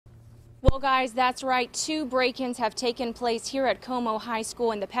Well, guys, that's right. 2 break-ins have taken place here at Comeaux High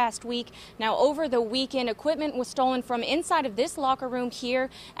School in the past week. Now, over the weekend, equipment was stolen from inside of this locker room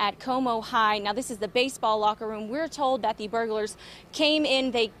here at Comeaux High. Now, this is the baseball locker room. We're told that the burglars came in,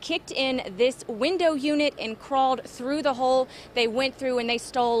 they kicked in this window unit and crawled through the hole. They went through and they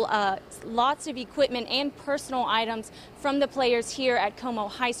stole lots of equipment and personal items from the players here at Comeaux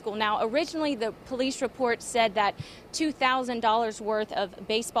High School. Now, originally, the police report said that $2,000 worth of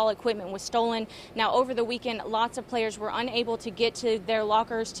baseball equipment was stolen. Now, over the weekend, lots of players were unable to get to their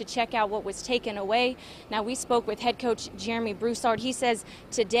lockers to check out what was taken away. Now, we spoke with head coach Jeremy Broussard. He says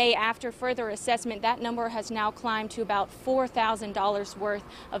today, after further assessment, that number has now climbed to about $4,000 worth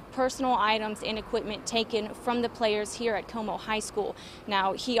of personal items and equipment taken from the players here at Comeaux High School.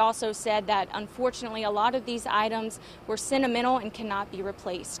 Now, he also said that unfortunately, a lot of these items were sentimental and cannot be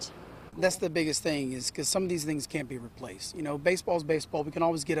replaced. That's the biggest thing, is because some of these things can't be replaced. You know, baseball's baseball. We can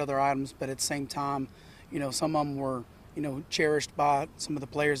always get other items, but at the same time, you know, some of them were, you know, cherished by some of the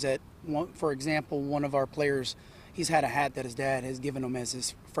players that, for example, one of our players, he's had a hat that his dad has given him as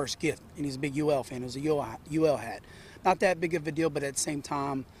his first gift, and he's a big UL fan. It was a UL hat. Not that big of a deal, but at the same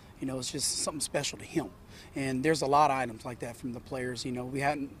time, you know, it's just something special to him. And there's a lot of items like that from the players. You know, we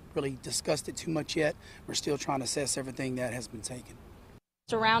hadn't really discussed it too much yet. We're still trying to assess everything that has been taken.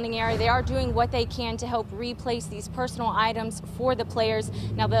 Surrounding area, they are doing what they can to help replace these personal items for the players.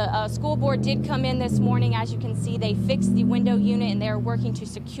 Now, the school board did come in this morning. As you can see, they fixed the window unit and they are working to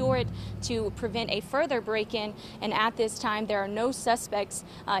secure it to prevent a further break-in. And at this time, there are no suspects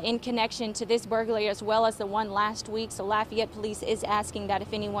in connection to this burglary as well as the one last week. So Lafayette Police is asking that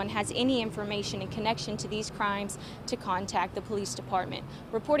if anyone has any information in connection to these crimes, to contact the police department.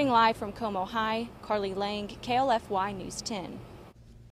 Reporting live from Comeaux High, Carly Laing, KLFY News 10.